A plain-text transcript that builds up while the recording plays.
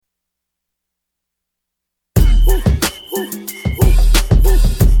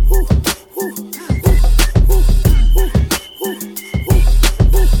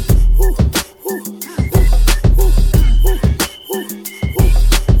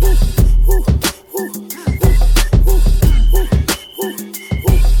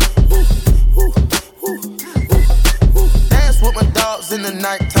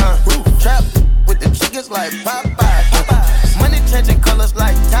like Popeye. Money changing colors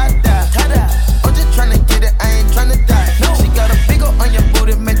like tie-dye. I'm just tryna get it, I ain't tryna die. She got a big ol' on your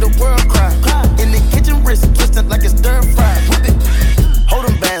booty, make the world cry. In the kitchen, wrist twisting like it's stir fry. Whip it, hold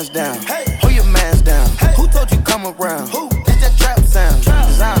them bands down, hold your mans down. Who told you come around? It's that trap sound.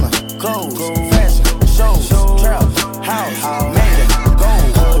 Designer, clothes, fashion, shows, trap, house, made it,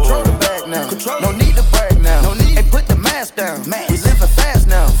 gold. Control the bag now, no need to brag now. Hey, put the mask down, we living fast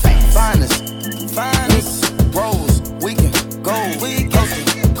now. Finest, rose, we can go, coast.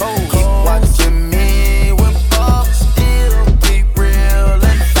 Keep watching me whip up, still be real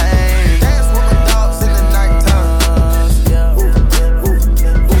and fame. Dance with my dogs in the nighttime.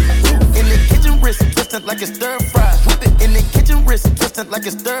 In the kitchen, wrist twisting like it's stir fry. Whip it in the kitchen, wrist twisting like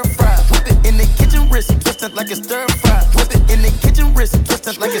it's stir fry. Whip it in the kitchen, wrist twisting like it's stir fry. Whip it in the kitchen, wrist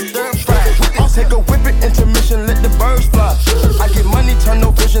twisting like it's stir fry. I'll take a whip it, intermission, let the birds fly. I get money, turn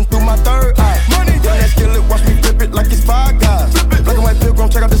no vision through my third eye. Money, run that skillet, watch me flip it like it's Five Guys. Black and white pilgrim,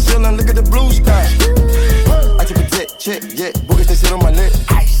 check out the ceiling, look at the blue sky. I took a jet, boogies they sit on my lip.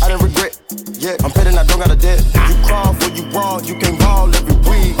 I didn't regret, I'm petting, I don't got a debt. You crawl for you brawl, you can't ball every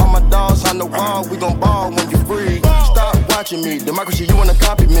week. All my dogs on the wall, we gon' ball when you free. Stop watching me, democracy, you wanna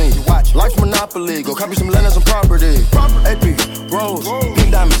copy me. Life's Monopoly, go copy some land and some property. AP, rose,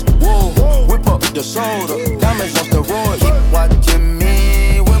 pink diamonds, wool. Whip up the soda, diamonds on steroids. Keep watching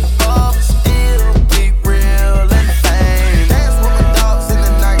me whip up, still be real and fame. Dance with my dogs in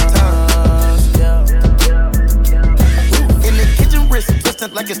the nighttime. In the kitchen, wrist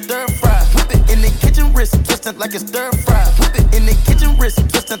twisting like it's stir fry. Whip it in the kitchen, wrist twisting like it's stir fry. Whip it in the kitchen, wrist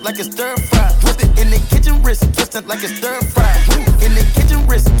twisting like it's stir fry. Whip it in the kitchen, wrist twisting like it's stir fry. Whip it in the kitchen,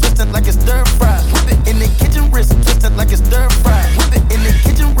 wrist twisting like it's stir fry. Whip it in the kitchen, wrist twisting like it's stir fry. Whip it in the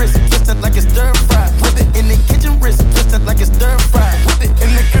kitchen, wrist twisting like it's stir fry. Whip it in the kitchen, wrist twisting like it's stir fry. Whip it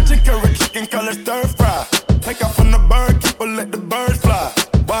in the kitchen, curry chicken color stir fry. Take off from the bird, keep let the birds fly.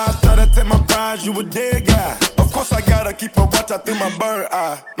 Why I try to take my prize, you a dead guy. Of course I gotta keep a watch out through my bird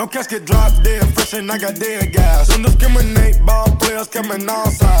eye. No casket drops, dead fresh and I got dead guys. Don't discriminate, ball players coming all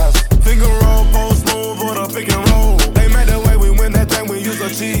sides. Finger roll, post move, or the pick and roll. They made the way we win that thing, we use a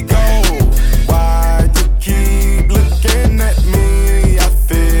cheat code. Why you keep looking at me? I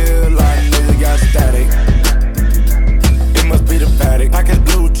feel like nigga got static. It must be the paddock. Package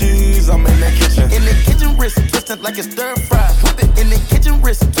blue cheese, I'm in the kitchen. In the kitchen, wrist twisting like it's stir fry. Whip it in the kitchen,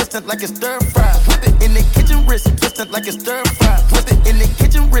 wrist twisting like it's stir fry. Whip it in the kitchen, wrist twisting like it's stir fry. Whip it in the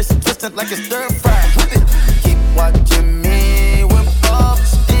kitchen, wrist twisting like it's stir fry. Whip it. Keep watching me whip up,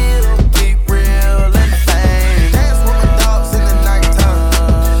 still be real and fame. Dance with my dogs in the nighttime.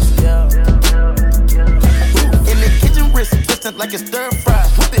 In the kitchen, wrist twisting like it's stir fry.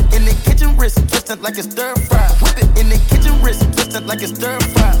 Whip it in the kitchen, wrist twisting like it's stir fry. Whip it in the kitchen, wrist twisting like it's stir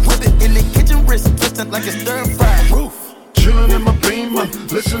fry. Whip it in the kitchen, wrist twisting like it's stir fry. Roof. Chillin' in my Beamer,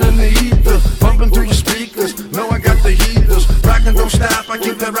 listening to ether, bumping through your speakers. Know I got the heaters. Rockin' don't stop, I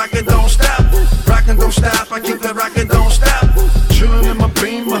keep that rockin' don't stop. Rockin' don't stop, I keep that rockin' don't stop. Chillin' in my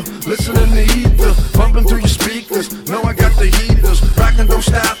Beamer, listening to ether, bumping through your speakers. Know I got the heaters. Rockin' don't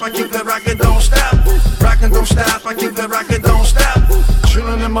stop, I keep that rockin' don't stop. Rockin' don't stop, I keep that rockin' don't stop.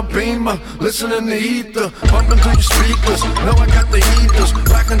 Chillin' in my Beamer, listening to ether, bumping through your speakers. Know I got the heaters.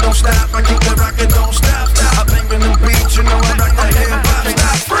 Rockin' don't stop, I keep that rockin' don't stop. I bang in the beat, you know I like the hip-hop.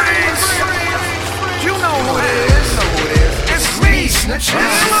 Stop, freeze! You know who it is. It's me,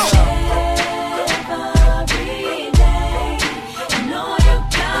 Snitches.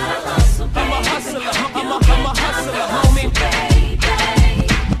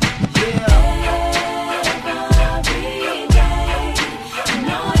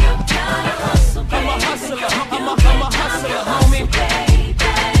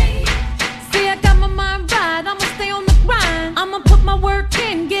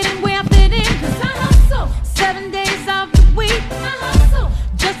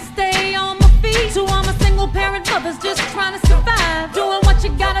 Just trying to survive, doing what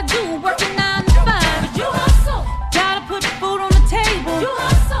you gotta do, working 9 to 5. But you hustle, gotta put food on the table. You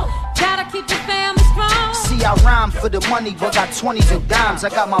hustle, gotta keep your family strong. See, I rhyme for the money, but got 20s and dimes. I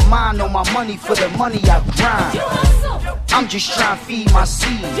got my mind on my money, for the money I grind. You hustle, I'm just trying to feed my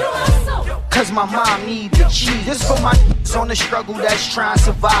seed. You hustle, cause my mom need the cheese. This for my on the struggle that's trying to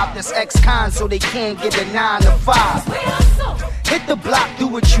survive. That's ex-con so they can't get a 9 to 5. We hustle, hit the block, do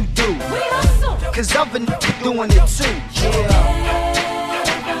what you do. We hustle, cause other doing it too. Yeah.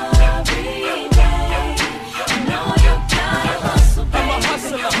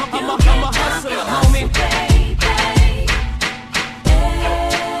 I'm a hustler, homie.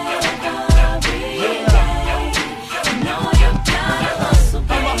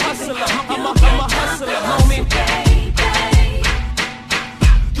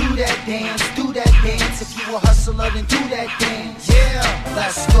 dance, do that dance. If you a hustler, then do that dance. Yeah,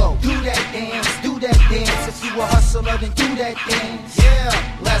 let's go. Do that dance, do that dance. If you a hustler, then do that dance. Yeah,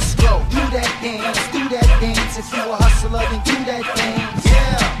 let's go. Do that dance, do that dance. If you a hustler, then do that dance.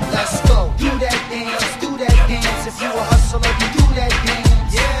 Yeah, let's go. Do that dance, do that dance. If you a hustler, then do that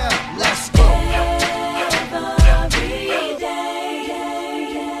dance. Yeah, let's go.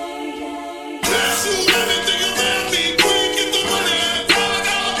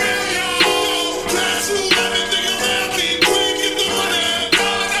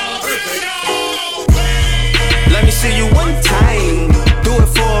 Let me see you one time, do it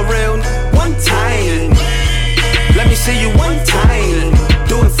for real, one time. Let me see you one time,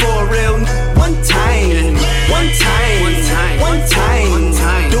 do it for real, one time. One time, one time,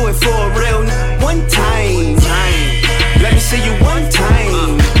 do it for real, one time. Let me see you one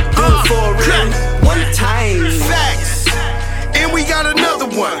time, do it for real, one time. Facts, and we got another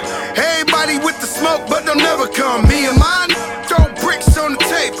one. Everybody with the smoke, but they'll never come. Me and mine throw bricks on the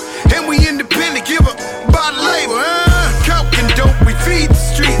table, and we independent, give up by the label. Coke and dope, we feed the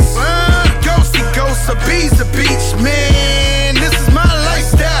streets. Ghosty ghosts, a bees, a beach. Man, this is my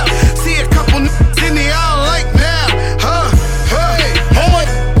lifestyle. See a couple niggas in the all like now. Hey,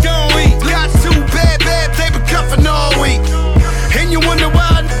 don't eat. Got two bad, they been cuffing all week. And you wonder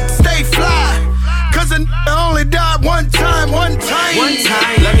why I stay fly. Cause a only died one time, one time. One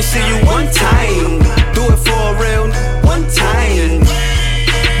time, let me see you one time, do it for real, one time.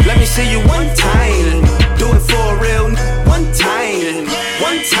 Let me see you one time, do it for real, one time.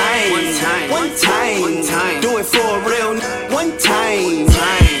 One time, one time, do it for real, one time.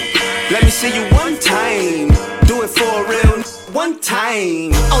 Let me see you one time, do it for real, one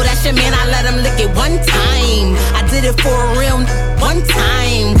time. Oh, that's your man, I let him lick it one time. I did it for real, one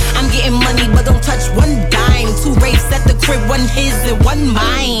time. I'm getting money, but don't touch one dime. 2 rapes at the crib, one his and one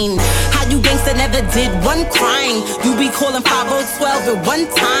mine. How you gangsta never did one crime? You be calling 5012 at one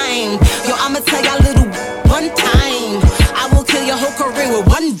time. Yo, I'ma tell y'all little one time. I will kill your whole career with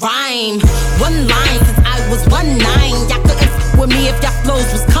one rhyme. One line, since I was 1'9". Y'all couldn't f with me if y'all flows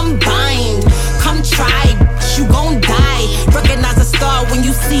was combined. Come try, you gon' die. Recognize a star when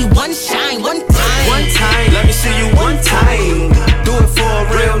you see one shine, one time. One time, let me see you one time, do it for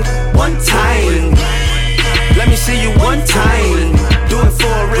real, one time. Let me see you one time, do it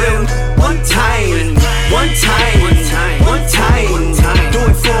for real, one time. One time, one time, do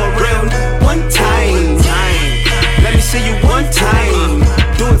it for real, one time. Let me see you one time,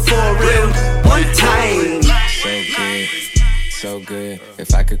 do it for real, one time. So good,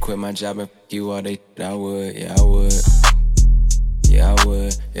 if I could quit my job and you all day, I would, yeah I would. Yeah I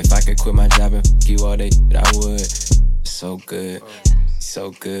would, if I could quit my job and you all day, I would. So good,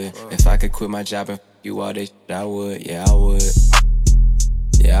 so good, if I could quit my job and you all day, I would, yeah I would.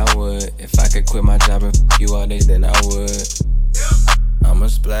 Yeah I would, if I could quit my job and you all day, then I would. I'ma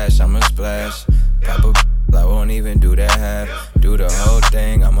splash, pop a I won't even do that half. Do the whole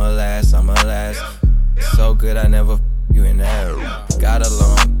thing, I'ma last. So good I never you in that. Got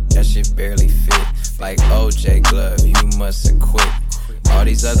along, that shit barely fit. Like OJ Glove, you must have quit. All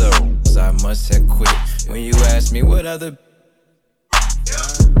these other I must have quit. When you ask me what other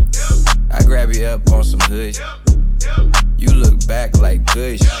I grab you up on some hood. You look back like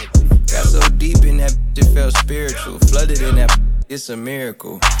Gush. Got so deep in that it felt spiritual. Flooded in that it's a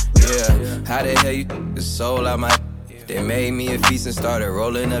miracle. Yeah, how the hell you the soul out my They made me a feast and started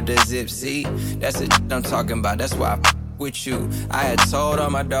rolling up the zip. See, that's the shit I'm talking about. That's why I with you. I had told all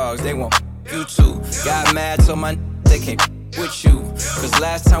my dogs they won't you too. Got mad, told my they can't with you. Cause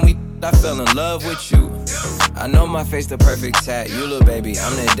last time I fell in love with you. I know my face the perfect tat. You little baby,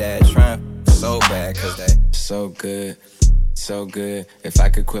 I'm the dad. Trying so bad cause they so good. So good. If I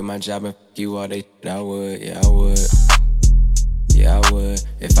could quit my job and you all day, I would, yeah I would. Yeah I would.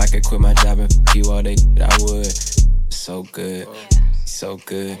 If I could quit my job and you all day, I would. So good. So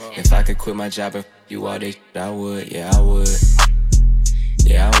good. If I could quit my job and you all day, I would, yeah I would.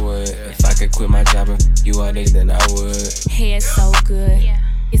 Yeah I would. If I could quit my job and you all day, then I would. Hey, it's so good.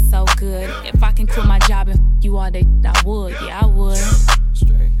 It's so good. If I can quit my job and you all day, I would, yeah I would.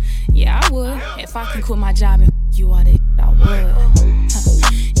 Yeah I would. If I can quit my job and you all day, I would.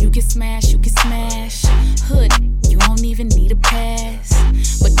 You can smash. Hood, you don't even need a pass.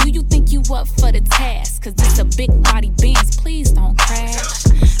 But do you think you up for the task? Cause this a big body Benz, please don't crash.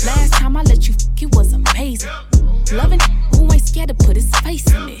 Last time I let you f***, it was amazing. Loving who ain't scared to put his face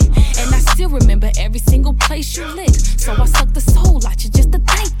in it. And I still remember every single place you licked. So I sucked the soul out you just to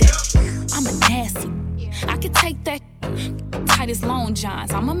think that I'm a nasty. I could take that tight as long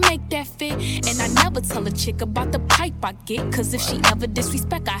johns. I'ma make that fit. And I never tell a chick about the pipe I get. Cause if she ever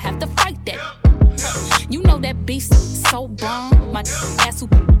disrespect, I have to fight that. You know that beef so bomb. My ass who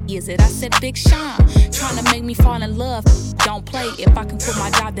is it? I said Big Sean. Trying to make me fall in love. Don't play. If I can quit my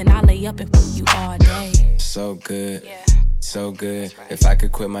job, then I lay up and you all day. So good, so good. If I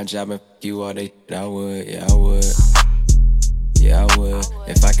could quit my job and you all day, I would, yeah, I would. Yeah, I would.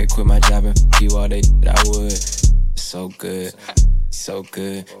 If I could quit my job and you all day, I would. So good, so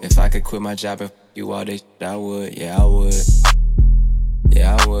good. If I could quit my job and you all day, I would, yeah, I would.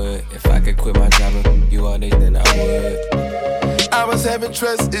 Yeah, I would. If I could quit my job and you all day, then I would. I was having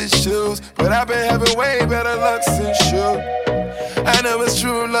trust issues, but I've been having way better luck since you. I know it's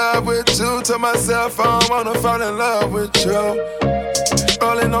true love with you. Told myself I don't wanna fall in love with you.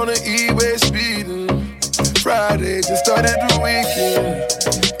 Rolling on the E-way speeding. Friday just started the weekend.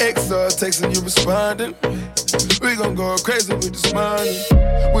 XR texting you responding. We gon' go crazy with this money.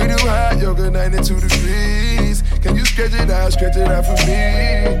 We do hot yoga 92 degrees. Can you stretch it out for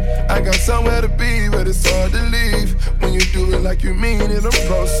me? I got somewhere to be, but it's hard to leave. When you do it like you mean it, I'm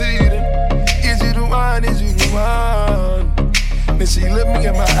proceeding. Is you the one, is you the one? Then she looked me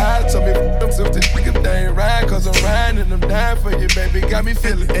in my eyes, told me I'm something if they ain't right. Cause I'm riding and I'm dying for you, baby. Got me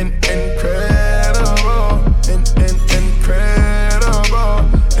feeling incredible.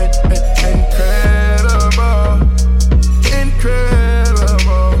 Incredible.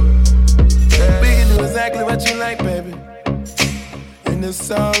 Incredible. Yeah. We can do exactly what you like, baby. And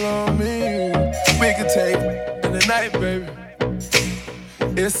it's all on me. We can take in the night, baby.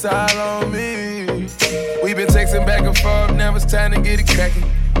 It's all on me. We been texting back and forth, now it's time to get it cracking.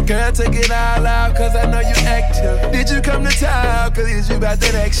 Girl, take it all out, cause I know you active. Did you come to town, cause it's you about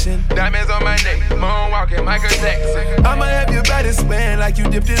that action? Diamonds on my neck, moonwalking, Michael Jackson. I'ma have your body swaying like you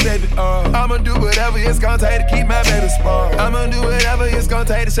dipped in baby oil. I'ma do whatever it's gonna take to keep my baby small. I'ma do whatever it's gonna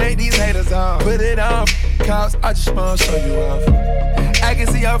take to shake these haters off. Put it on, cause I just wanna show you off. I can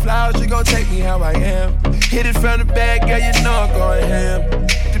see your flowers, you gon' take me how I am. Hit it from the back, girl, you know I'm going ham.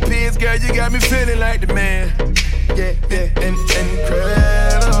 Depends, girl, you got me feeling like the man. Yeah,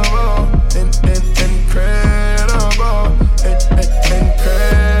 incredible,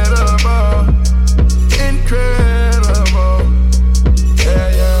 incredible,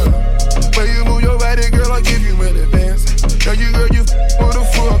 yeah. When you move your body, girl, I'll give you an advance. Girl, you for the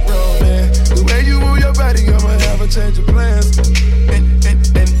full grown man. The way you move your body, I'ma have a change of plans.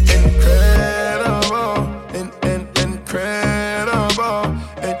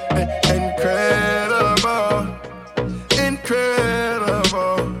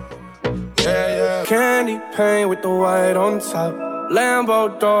 Paint with the white on top. Lambo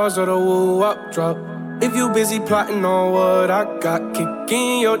doors or the woo up drop. If you busy plotting on what I got, kick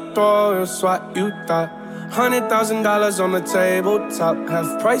in your door and swat you thought. $100,000 on the tabletop.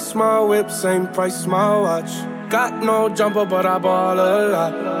 Half price my whip, same price my watch. Got no jumper, but I ball a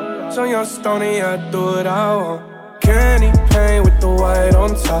lot. So young Stoney, I do what I want. Candy paint with the white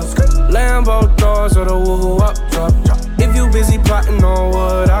on top. Lambo doors or the woo up drop. If you busy plotting on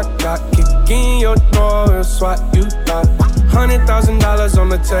what I got, kick in your door and swat you thought. $100,000 on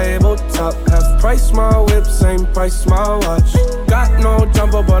the tabletop. Half price my whip, same price my watch. Got no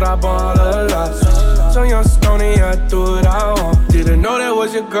jumper, but I ball a lot. So young Stoney, I do what I want. Didn't know that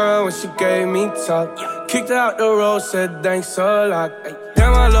was your girl when she gave me top. Kicked her out the road, said thanks a lot.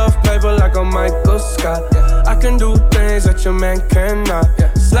 Damn, I love paper like a Michael Scott. I can do things that your man cannot.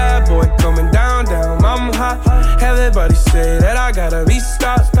 Slab boy coming down, I'm hot. Everybody say that I gotta be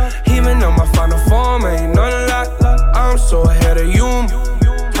stopped. Even though my final form ain't none lock. I'm so ahead of you.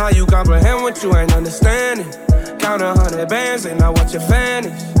 How you comprehend what you ain't understanding? Count 100 bands, they not what you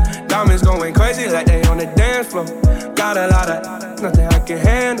vanish. Diamonds going crazy like they on the dance floor. Got a lot of nothing I can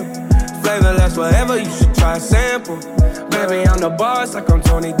handle. Flavorless, whatever, you should try a sample. Baby, I'm the boss like I'm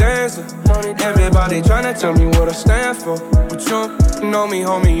Tony Dancer. Everybody tryna tell me what I stand for. But you know me,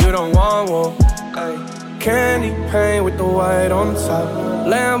 homie, you don't want war. Ay. Candy paint with the white on top.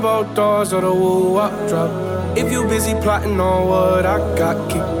 Lambo doors or the woo up drop. If you busy plotting on what I got,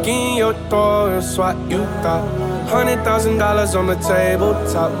 kick in your door and swat you thought. $100,000 on the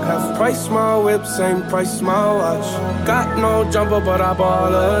tabletop. Half price my whip, same price my watch. Got no jumper, but I ball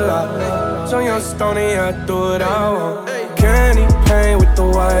a lot. So young Stoney, I do what I want. Candy paint with the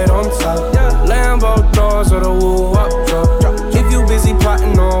white on top. Lambo doors or the woo up drop. If you busy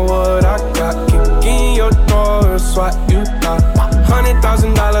plotting on what I got, kick in your door and swat you thought.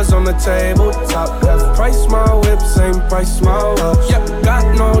 $100,000 on the tabletop. Half price my whip, same price my watch.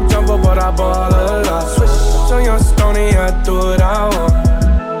 Got no jumper, but I ball a lot. So young Stoney, I do what I want.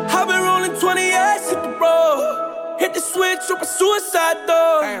 I've been rolling 20 years, hit the road. side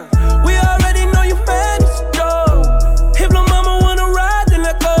door. We already know you mad as a joke. If the mama wanna ride, then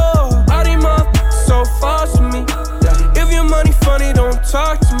let go. All these motherfuckers so false to me. If your money funny, don't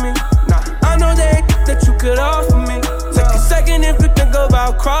talk to me. Nah, I know that you could offer me. Take a second if you think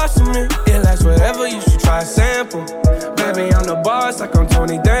about crossing me. It lasts forever, you should try a sample. Baby, I'm the boss like I'm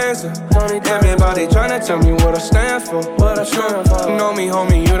Tony Danza. Everybody tryna tell me what I stand for. You know me,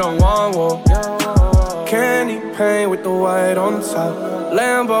 homie, you don't want war. Candy paint with the white on top.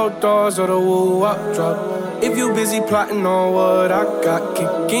 Lambo doors or the woo-wop drop. If you busy plotting on what I got,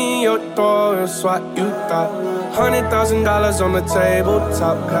 kick in your door and swat you thought. $100,000 on the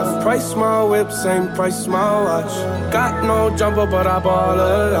tabletop. Half price my whip, same price my watch. Got no jumper, but I ball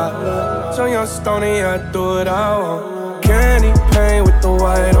a lot. So young Stoney, I do what I want. Candy paint with the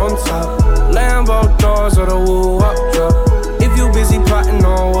white on top. Lambo doors or the woo-wop drop. If you busy plotting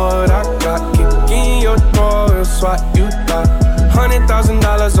on what I got, kick in your door and swat you thought.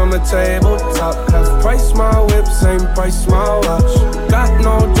 $100,000 on the tabletop. Half price my whip, same price my watch. Got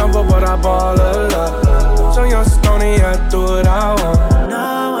no jumper, but I ball a lot. So young Stoney, I do what I want.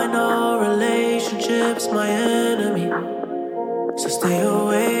 Now I know relationships my enemy, so stay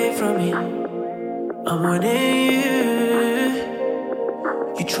away from me. I'm warning you.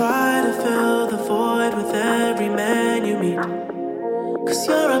 You try to fill the void with every man you meet, 'cause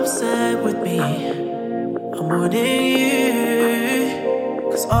you're upset with me. I'm warning you,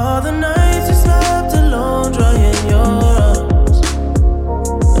 'cause all the nights you slept alone, dry in your arms,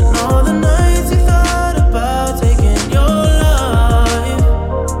 and all the nights you thought about taking your life.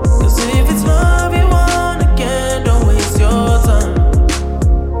 'Cause if it's love you want again, don't waste your time.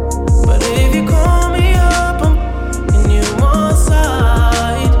 But if you call me up, I'm and you want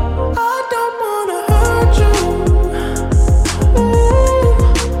side, I don't wanna hurt you. Ooh,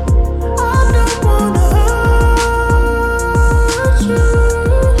 I don't wanna hurt you.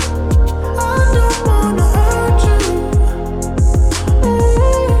 I don't wanna hurt you.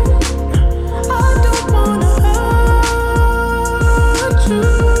 Ooh, I don't wanna hurt you.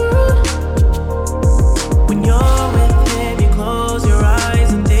 When you're with him, you close your eyes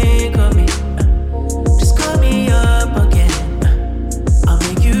and think of me. Just call me up again, I'll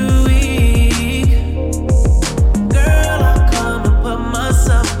make you weak. Girl, I'll come and put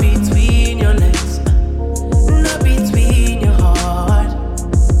myself between your legs, not between your heart.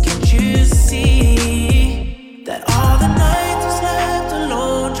 Can't you see that all the nights you slept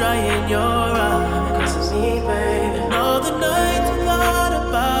alone, dry in your